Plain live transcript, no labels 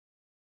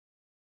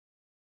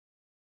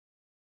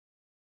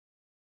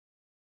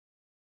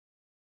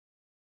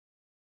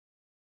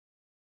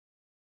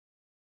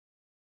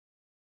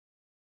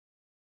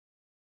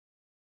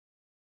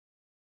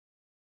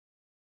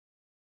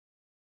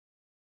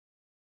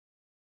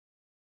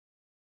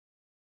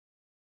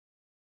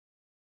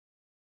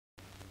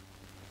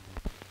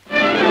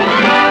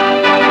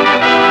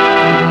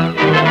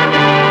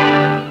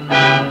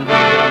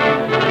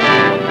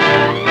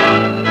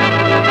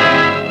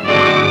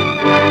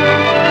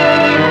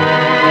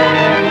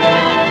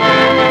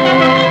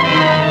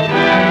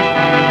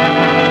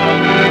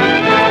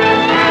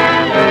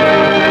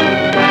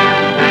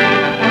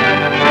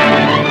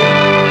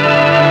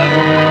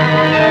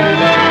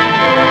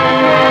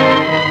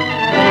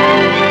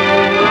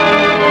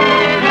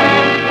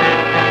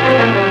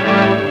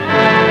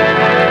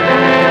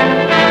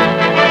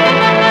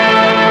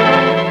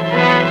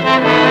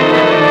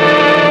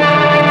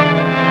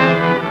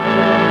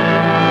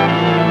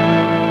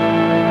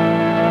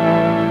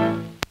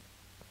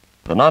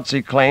The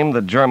Nazi claim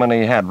that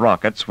Germany had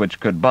rockets which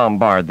could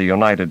bombard the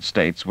United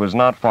States was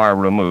not far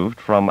removed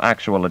from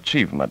actual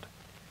achievement.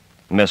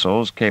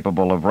 Missiles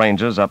capable of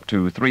ranges up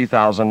to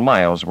 3,000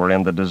 miles were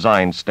in the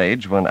design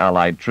stage when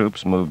Allied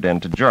troops moved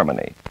into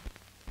Germany.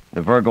 The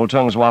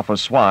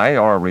Vergeltungswaffe II,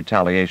 or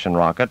retaliation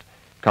rocket,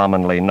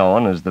 commonly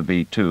known as the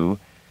V-2,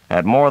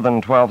 had more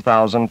than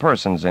 12,000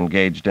 persons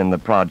engaged in the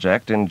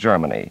project in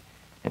Germany,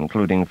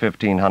 including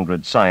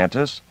 1,500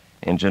 scientists,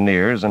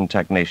 engineers, and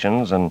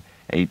technicians, and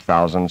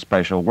 8,000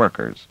 special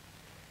workers.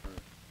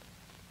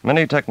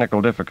 Many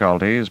technical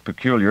difficulties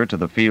peculiar to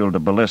the field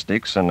of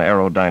ballistics and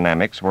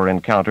aerodynamics were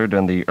encountered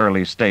in the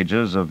early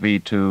stages of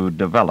V-2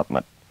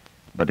 development,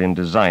 but in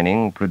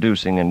designing,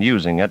 producing, and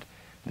using it,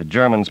 the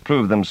Germans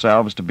proved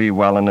themselves to be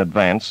well in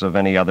advance of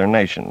any other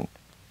nation.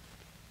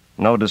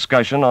 No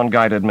discussion on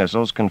guided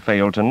missiles can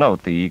fail to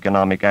note the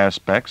economic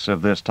aspects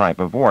of this type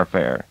of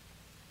warfare.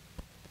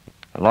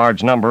 A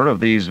large number of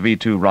these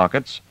V-2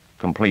 rockets,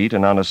 complete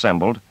and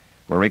unassembled,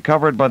 were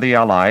recovered by the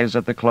Allies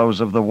at the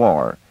close of the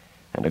war,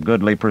 and a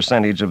goodly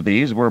percentage of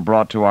these were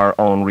brought to our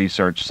own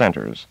research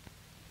centers.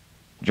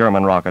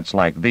 German rockets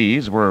like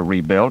these were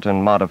rebuilt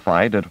and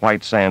modified at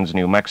White Sands,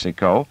 New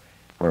Mexico,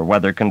 where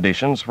weather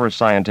conditions for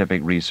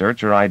scientific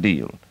research are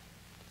ideal.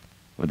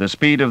 With the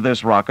speed of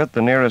this rocket,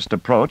 the nearest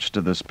approach to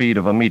the speed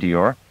of a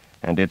meteor,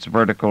 and its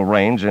vertical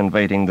range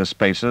invading the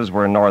spaces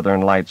where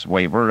northern lights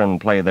waver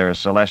and play their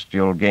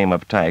celestial game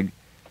of tag,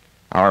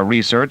 our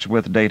research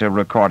with data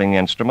recording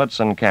instruments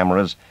and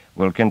cameras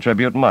will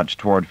contribute much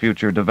toward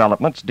future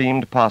developments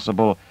deemed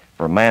possible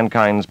for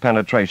mankind's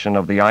penetration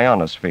of the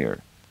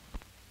ionosphere.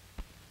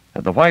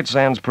 At the White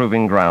Sands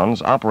Proving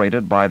Grounds,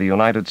 operated by the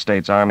United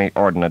States Army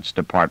Ordnance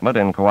Department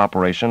in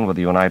cooperation with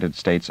the United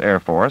States Air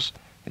Force,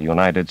 the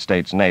United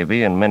States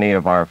Navy, and many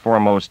of our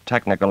foremost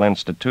technical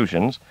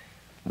institutions,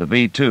 the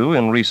V-2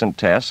 in recent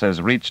tests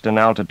has reached an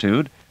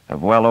altitude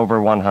of well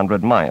over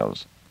 100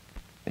 miles.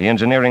 The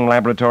engineering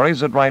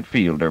laboratories at Wright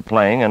Field are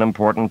playing an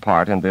important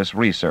part in this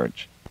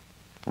research.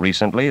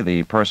 Recently,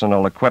 the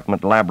Personal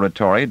Equipment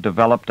Laboratory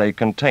developed a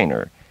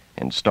container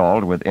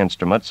installed with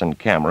instruments and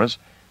cameras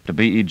to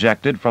be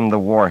ejected from the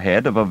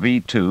warhead of a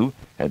V-2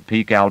 at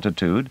peak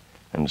altitude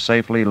and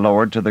safely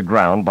lowered to the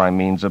ground by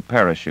means of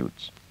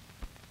parachutes.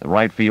 The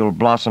Wright Field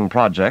Blossom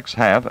projects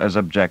have as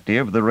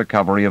objective the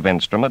recovery of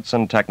instruments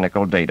and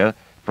technical data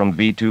from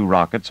V-2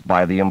 rockets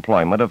by the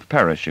employment of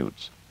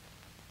parachutes.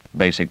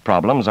 Basic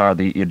problems are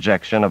the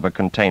ejection of a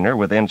container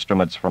with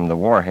instruments from the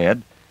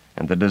warhead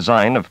and the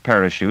design of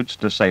parachutes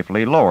to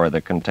safely lower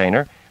the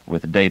container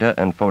with data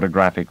and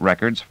photographic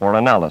records for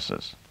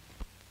analysis.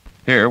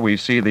 Here we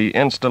see the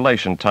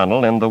installation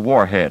tunnel in the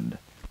warhead,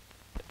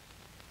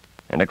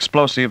 an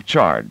explosive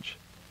charge,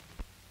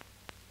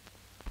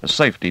 a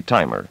safety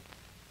timer,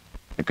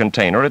 the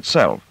container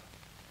itself,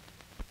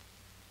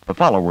 the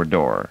follower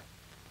door,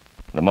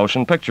 the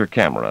motion picture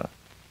camera,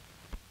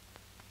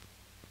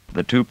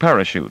 the two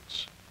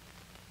parachutes,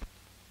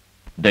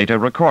 data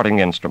recording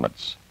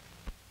instruments,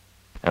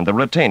 and the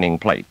retaining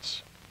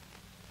plates.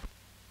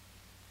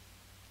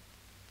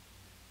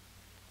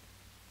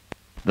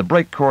 The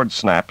brake cord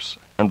snaps,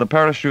 and the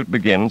parachute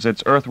begins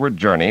its earthward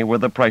journey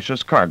with the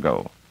precious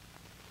cargo.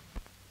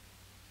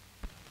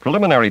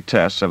 Preliminary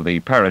tests of the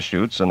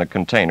parachutes and the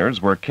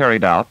containers were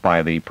carried out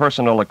by the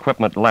Personal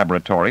Equipment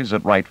Laboratories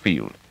at Wright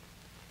Field.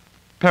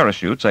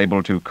 Parachutes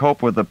able to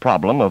cope with the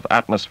problem of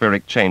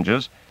atmospheric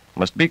changes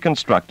must be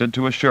constructed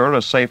to assure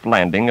a safe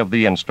landing of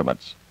the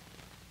instruments.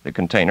 The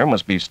container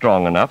must be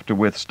strong enough to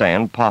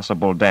withstand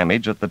possible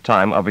damage at the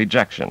time of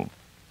ejection,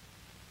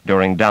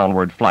 during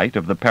downward flight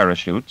of the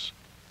parachutes,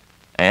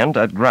 and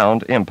at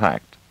ground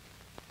impact.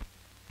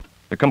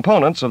 The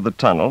components of the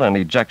tunnel and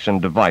ejection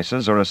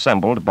devices are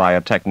assembled by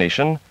a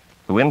technician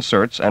who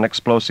inserts an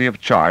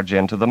explosive charge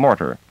into the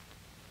mortar.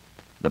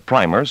 The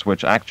primers,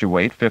 which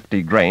actuate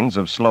 50 grains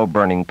of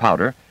slow-burning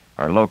powder,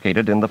 are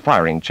located in the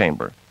firing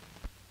chamber.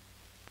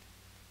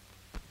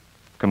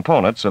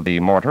 Components of the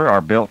mortar are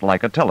built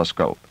like a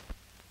telescope.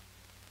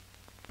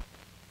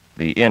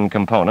 The end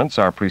components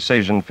are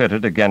precision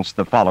fitted against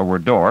the follower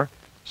door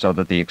so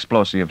that the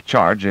explosive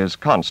charge is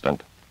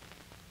constant.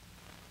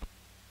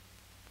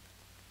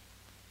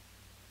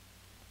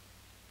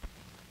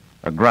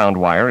 A ground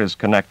wire is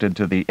connected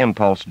to the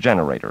impulse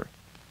generator.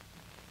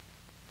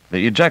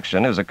 The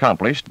ejection is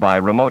accomplished by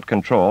remote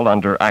control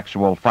under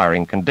actual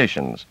firing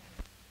conditions.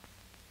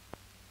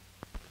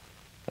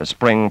 A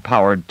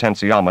spring-powered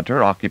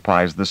tensiometer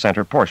occupies the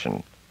center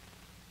portion.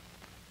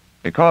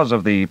 Because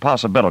of the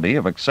possibility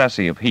of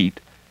excessive heat,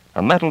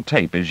 a metal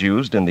tape is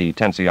used in the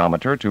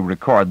tensiometer to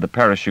record the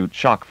parachute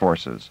shock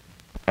forces.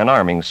 An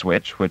arming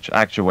switch, which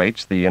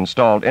actuates the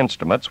installed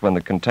instruments when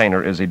the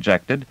container is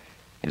ejected,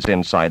 is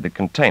inside the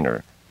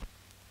container.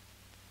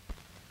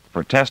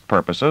 For test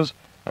purposes,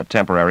 a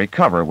temporary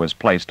cover was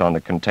placed on the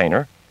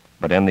container,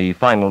 but in the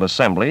final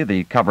assembly,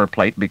 the cover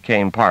plate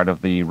became part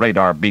of the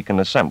radar beacon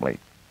assembly.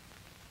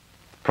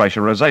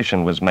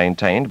 Pressurization was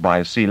maintained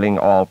by sealing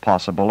all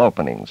possible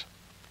openings.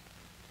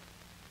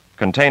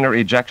 Container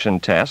ejection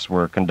tests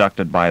were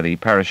conducted by the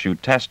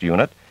parachute test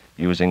unit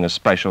using a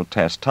special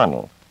test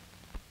tunnel.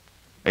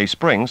 A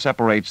spring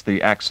separates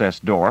the access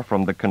door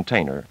from the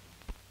container.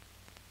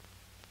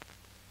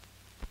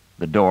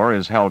 The door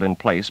is held in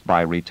place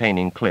by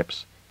retaining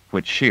clips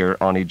which shear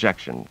on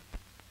ejection.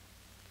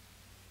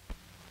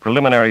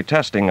 Preliminary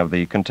testing of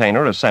the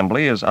container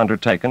assembly is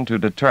undertaken to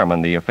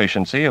determine the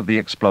efficiency of the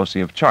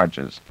explosive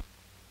charges.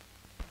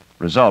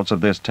 Results of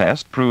this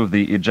test prove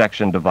the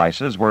ejection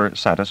devices were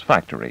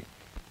satisfactory.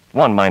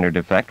 One minor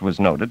defect was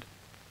noted.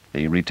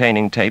 The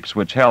retaining tapes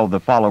which held the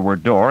follower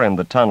door in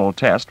the tunnel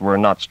test were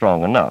not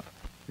strong enough.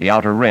 The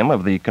outer rim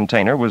of the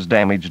container was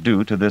damaged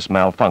due to this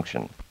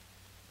malfunction.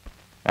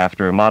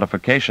 After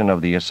modification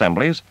of the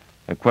assemblies,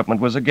 equipment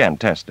was again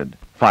tested.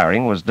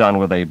 Firing was done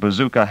with a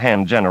bazooka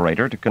hand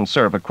generator to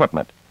conserve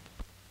equipment.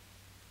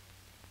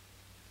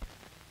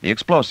 The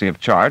explosive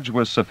charge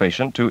was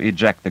sufficient to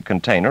eject the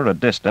container a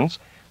distance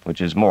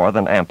which is more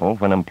than ample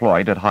when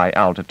employed at high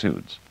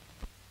altitudes.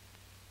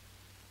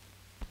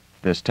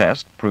 This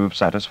test proved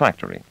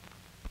satisfactory.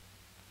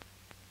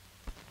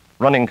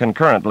 Running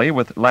concurrently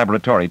with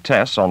laboratory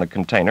tests on the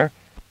container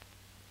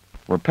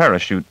were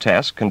parachute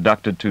tests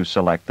conducted to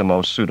select the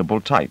most suitable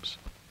types.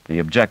 The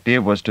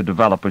objective was to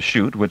develop a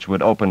chute which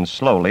would open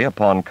slowly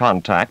upon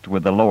contact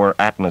with the lower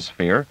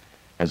atmosphere,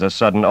 as a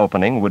sudden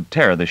opening would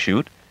tear the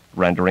chute,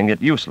 rendering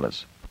it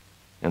useless.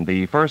 In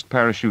the first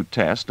parachute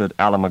test at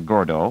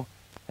Alamogordo,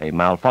 a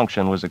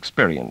malfunction was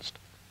experienced.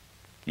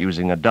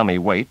 Using a dummy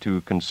weight to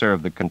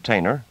conserve the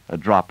container, a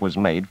drop was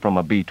made from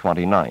a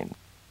B-29.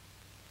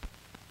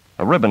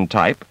 A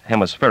ribbon-type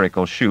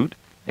hemispherical chute,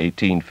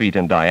 18 feet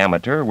in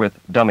diameter, with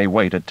dummy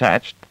weight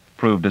attached,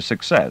 proved a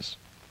success.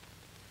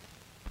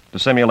 To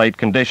simulate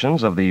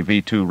conditions of the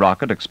V-2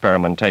 rocket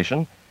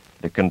experimentation,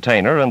 the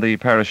container and the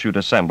parachute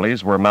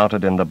assemblies were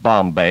mounted in the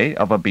bomb bay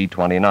of a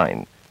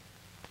B-29.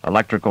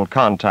 Electrical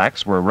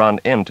contacts were run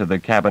into the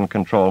cabin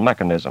control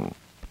mechanism.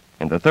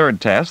 In the third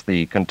test,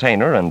 the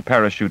container and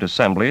parachute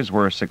assemblies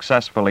were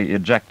successfully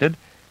ejected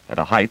at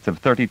a height of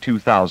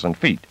 32,000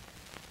 feet.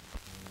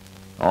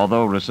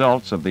 Although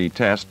results of the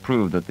test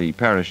proved that the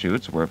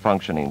parachutes were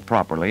functioning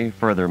properly,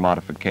 further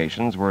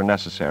modifications were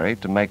necessary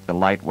to make the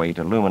lightweight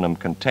aluminum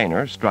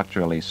container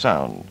structurally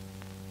sound.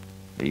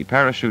 The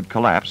parachute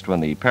collapsed when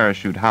the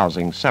parachute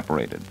housing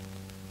separated.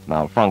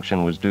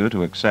 Malfunction was due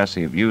to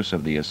excessive use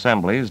of the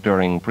assemblies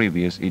during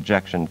previous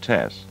ejection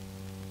tests.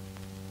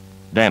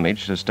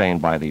 Damage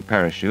sustained by the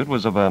parachute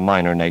was of a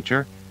minor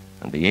nature,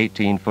 and the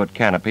 18-foot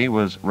canopy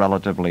was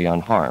relatively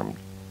unharmed.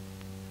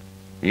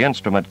 The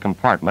instrument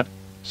compartment,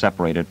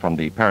 separated from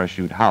the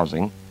parachute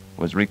housing,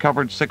 was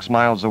recovered 6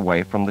 miles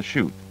away from the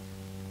chute.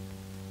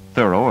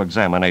 Thorough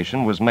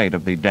examination was made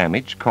of the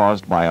damage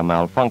caused by a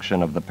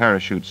malfunction of the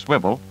parachute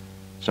swivel,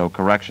 so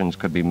corrections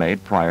could be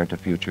made prior to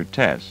future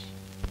tests.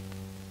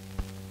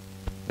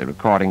 The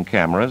recording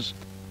cameras,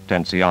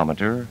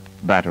 tensiometer,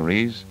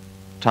 batteries,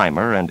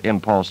 timer, and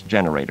impulse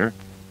generator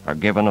are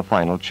given a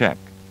final check.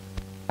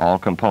 All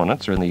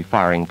components are in the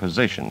firing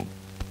position.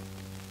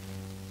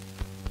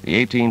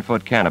 The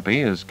 18-foot canopy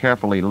is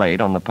carefully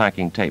laid on the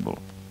packing table.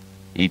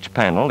 Each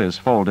panel is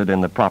folded in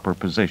the proper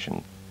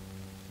position.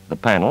 The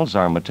panels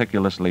are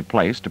meticulously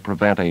placed to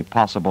prevent a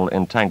possible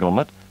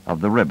entanglement of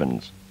the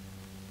ribbons.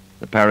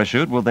 The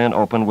parachute will then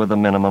open with a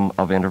minimum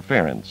of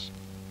interference.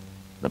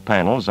 The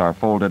panels are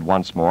folded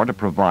once more to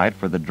provide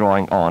for the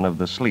drawing on of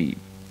the sleeve.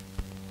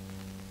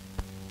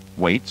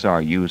 Weights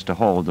are used to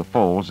hold the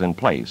folds in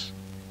place.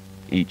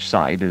 Each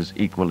side is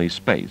equally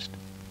spaced.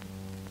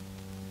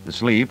 The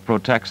sleeve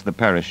protects the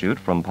parachute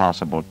from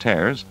possible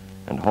tears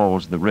and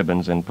holds the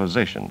ribbons in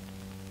position.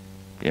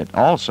 It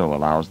also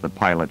allows the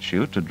pilot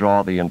chute to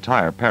draw the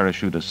entire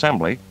parachute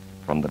assembly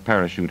from the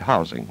parachute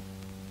housing.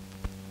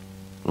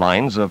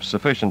 Lines of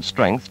sufficient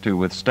strength to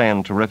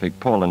withstand terrific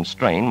pull and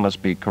strain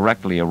must be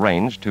correctly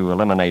arranged to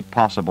eliminate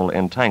possible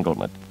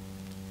entanglement.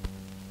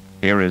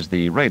 Here is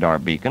the radar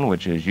beacon,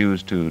 which is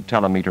used to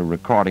telemeter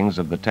recordings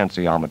of the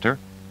tensiometer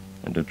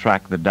and to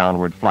track the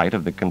downward flight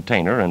of the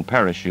container and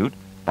parachute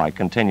by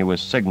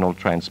continuous signal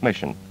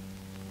transmission.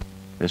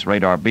 This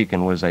radar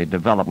beacon was a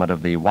development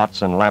of the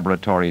Watson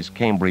Laboratories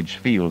Cambridge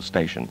Field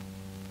Station.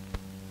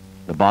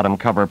 The bottom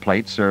cover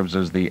plate serves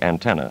as the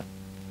antenna.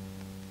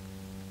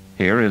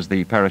 Here is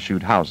the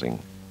parachute housing,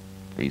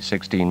 the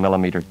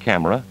 16mm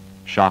camera,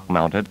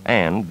 shock-mounted,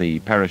 and the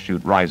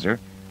parachute riser,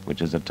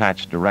 which is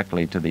attached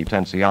directly to the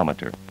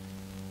tensiometer.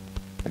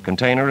 The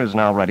container is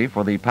now ready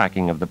for the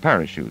packing of the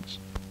parachutes.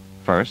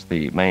 First,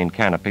 the main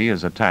canopy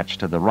is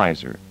attached to the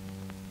riser.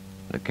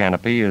 The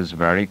canopy is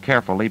very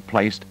carefully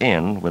placed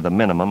in with a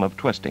minimum of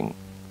twisting.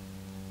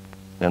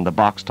 Then the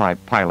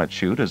box-type pilot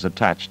chute is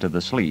attached to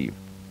the sleeve.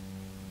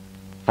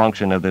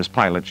 Function of this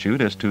pilot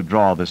chute is to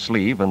draw the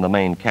sleeve and the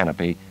main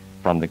canopy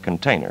from the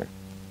container.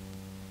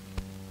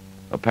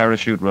 A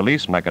parachute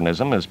release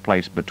mechanism is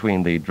placed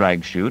between the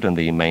drag chute and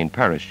the main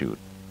parachute.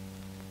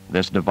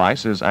 This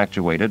device is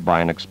actuated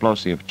by an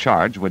explosive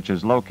charge which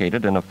is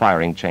located in a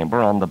firing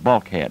chamber on the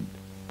bulkhead.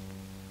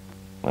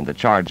 When the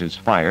charge is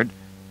fired,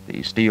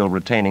 the steel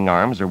retaining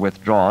arms are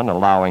withdrawn,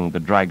 allowing the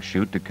drag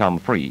chute to come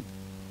free.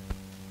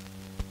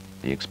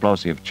 The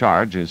explosive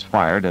charge is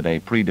fired at a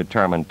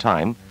predetermined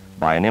time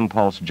by an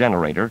impulse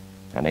generator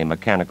and a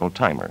mechanical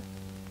timer.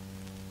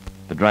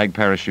 The drag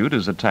parachute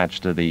is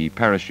attached to the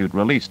parachute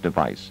release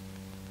device.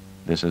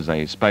 This is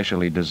a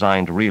specially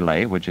designed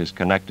relay which is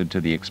connected to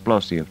the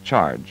explosive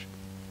charge.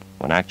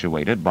 When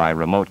actuated by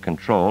remote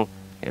control,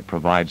 it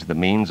provides the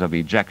means of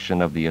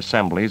ejection of the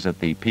assemblies at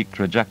the peak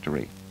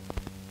trajectory.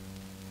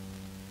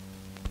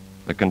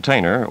 The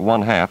container,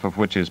 one half of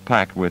which is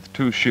packed with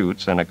 2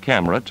 chutes and a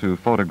camera to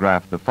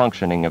photograph the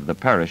functioning of the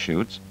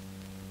parachutes,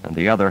 and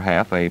the other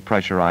half a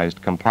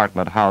pressurized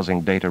compartment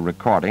housing data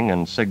recording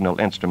and signal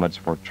instruments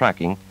for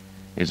tracking,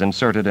 is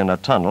inserted in a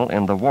tunnel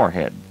in the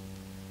warhead.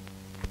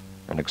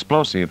 An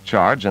explosive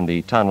charge in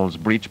the tunnel's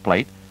breech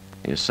plate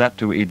is set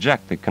to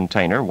eject the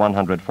container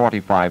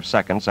 145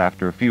 seconds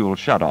after fuel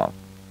shutoff.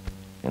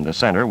 In the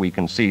center, we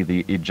can see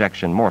the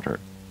ejection mortar.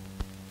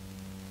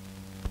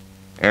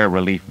 Air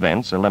relief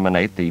vents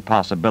eliminate the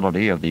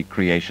possibility of the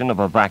creation of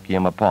a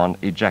vacuum upon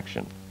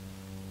ejection.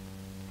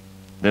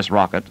 This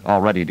rocket,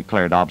 already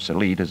declared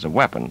obsolete as a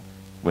weapon,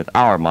 with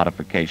our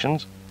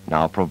modifications,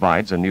 now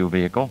provides a new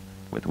vehicle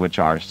with which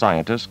our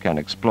scientists can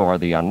explore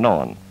the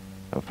unknown,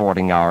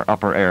 affording our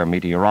upper air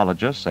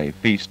meteorologists a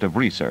feast of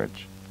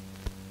research.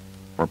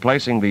 For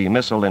placing the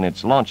missile in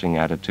its launching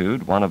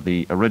attitude, one of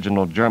the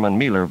original German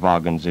Müller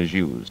wagons is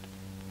used.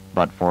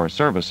 But for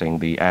servicing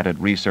the added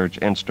research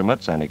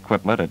instruments and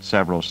equipment at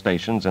several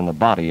stations in the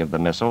body of the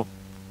missile,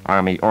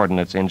 Army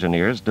Ordnance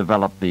engineers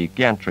developed the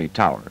Gantry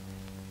Tower,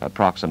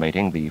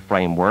 approximating the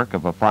framework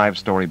of a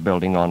 5-story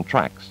building on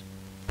tracks.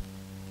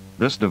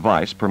 This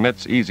device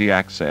permits easy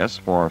access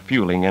for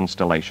fueling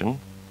installation,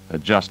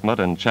 adjustment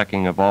and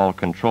checking of all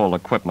control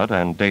equipment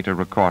and data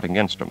recording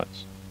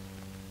instruments.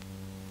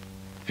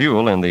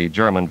 Fuel in the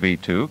German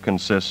V-2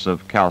 consists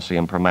of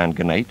calcium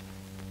permanganate,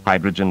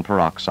 hydrogen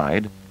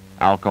peroxide,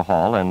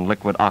 alcohol, and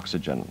liquid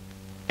oxygen,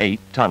 8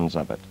 tons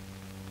of it.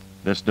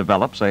 This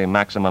develops a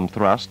maximum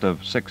thrust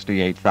of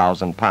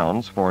 68,000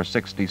 pounds for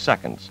 60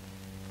 seconds,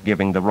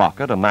 giving the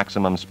rocket a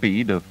maximum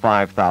speed of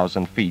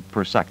 5,000 feet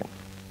per second.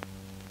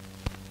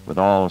 With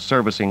all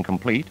servicing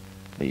complete,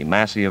 the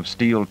massive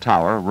steel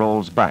tower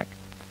rolls back,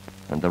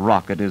 and the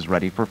rocket is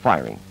ready for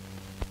firing.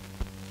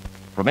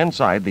 From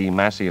inside the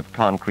massive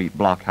concrete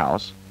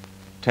blockhouse,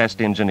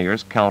 test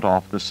engineers count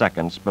off the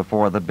seconds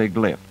before the big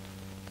lift.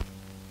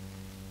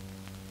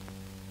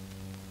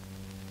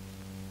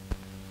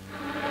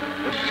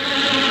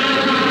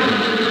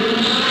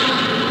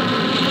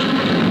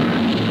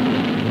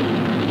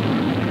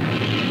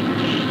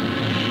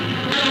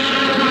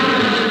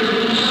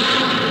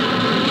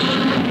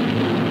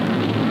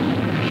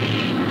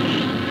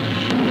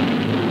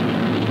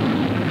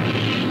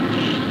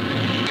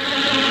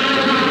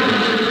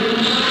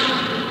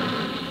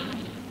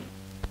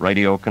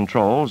 Radio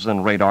controls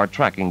and radar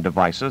tracking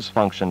devices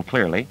function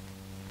clearly,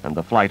 and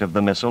the flight of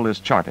the missile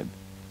is charted.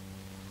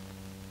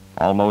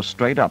 Almost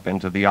straight up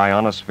into the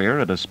ionosphere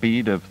at a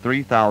speed of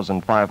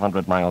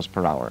 3,500 miles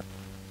per hour.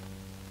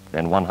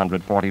 Then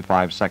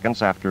 145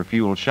 seconds after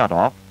fuel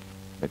shutoff,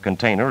 the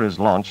container is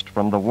launched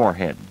from the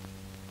warhead.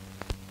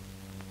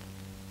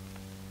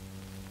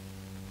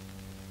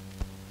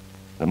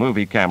 The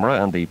movie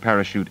camera and the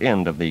parachute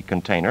end of the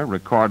container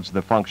records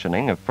the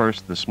functioning of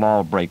first the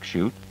small brake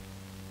chute,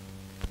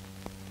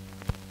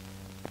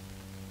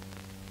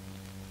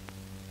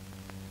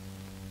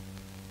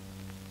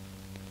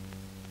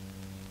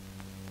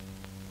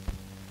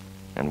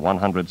 and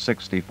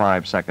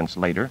 165 seconds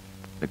later,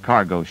 the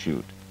cargo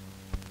chute.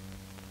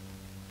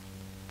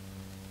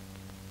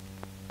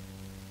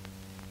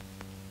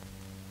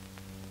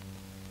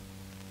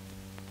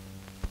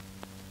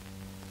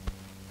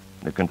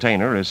 The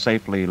container is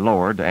safely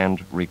lowered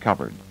and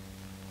recovered.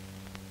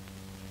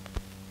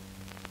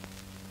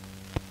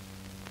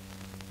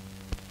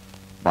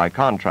 By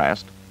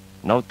contrast,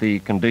 note the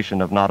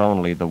condition of not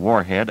only the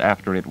warhead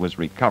after it was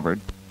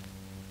recovered,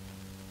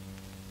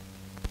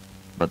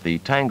 but the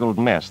tangled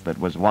mess that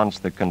was once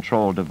the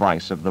control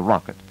device of the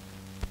rocket.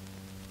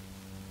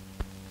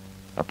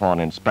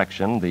 Upon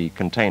inspection, the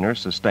container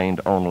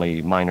sustained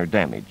only minor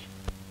damage.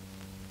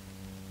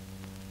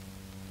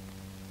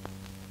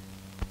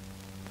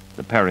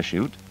 The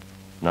parachute,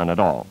 none at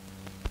all.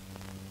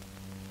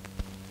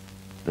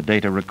 The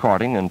data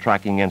recording and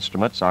tracking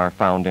instruments are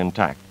found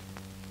intact.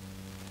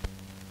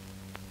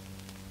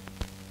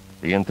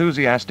 The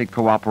enthusiastic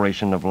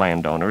cooperation of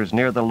landowners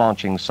near the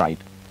launching site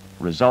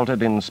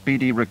resulted in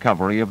speedy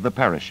recovery of the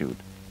parachute,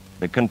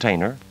 the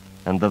container,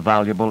 and the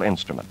valuable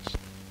instruments.